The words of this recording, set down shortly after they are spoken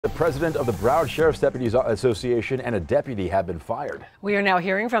The president of the Broward Sheriff's Deputies Association and a deputy have been fired. We are now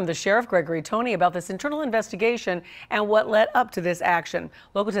hearing from the Sheriff Gregory Toney about this internal investigation and what led up to this action.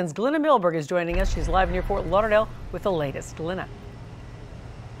 Local 10's Glenna Milberg is joining us. She's live near Fort Lauderdale with the latest. Glenna.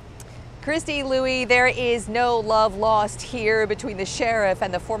 Christy, Louie, there is no love lost here between the sheriff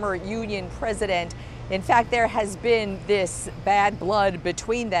and the former union president. In fact, there has been this bad blood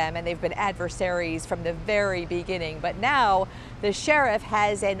between them, and they've been adversaries from the very beginning. But now the sheriff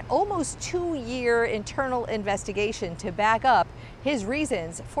has an almost 2-year internal investigation to back up his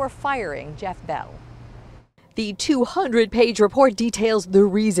reasons for firing Jeff Bell. The 200-page report details the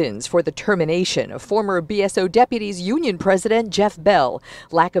reasons for the termination of former BSO Deputies Union President Jeff Bell: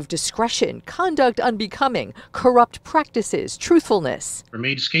 lack of discretion, conduct unbecoming, corrupt practices, truthfulness. We're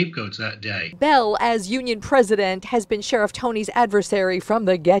made scapegoats that day. Bell, as union president, has been Sheriff Toney's adversary from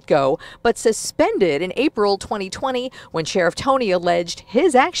the get-go, but suspended in April 2020 when Sheriff Toney alleged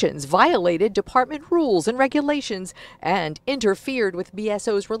his actions violated department rules and regulations and interfered with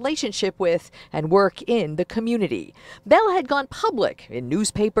BSO's relationship with and work in the community. Bell had gone public in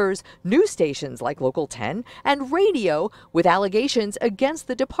newspapers, news stations like Local 10, and radio with allegations against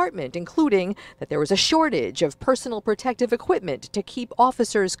the department, including that there was a shortage of personal protective equipment to keep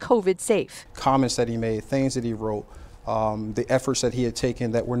officers COVID safe. Comments that he made, things that he wrote, the efforts that he had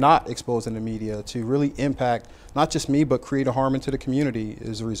taken that were not exposed in the media to really impact not just me but create a harm into the community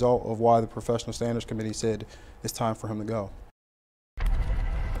is a result of why the Professional Standards Committee said it's time for him to go.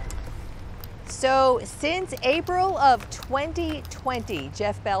 So since April of 2020,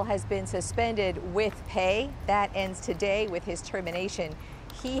 Jeff Bell has been suspended with pay. That ends today with his termination.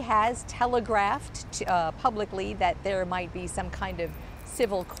 He has telegraphed publicly that there might be some kind of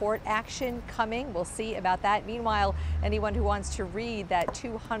civil court action coming. We'll see about that. Meanwhile, anyone who wants to read that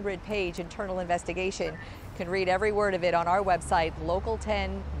 200-page internal investigation can read every word of it on our website,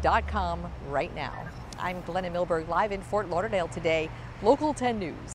 local10.com, right now. I'm Glenna Milberg, live in Fort Lauderdale today, Local 10 News.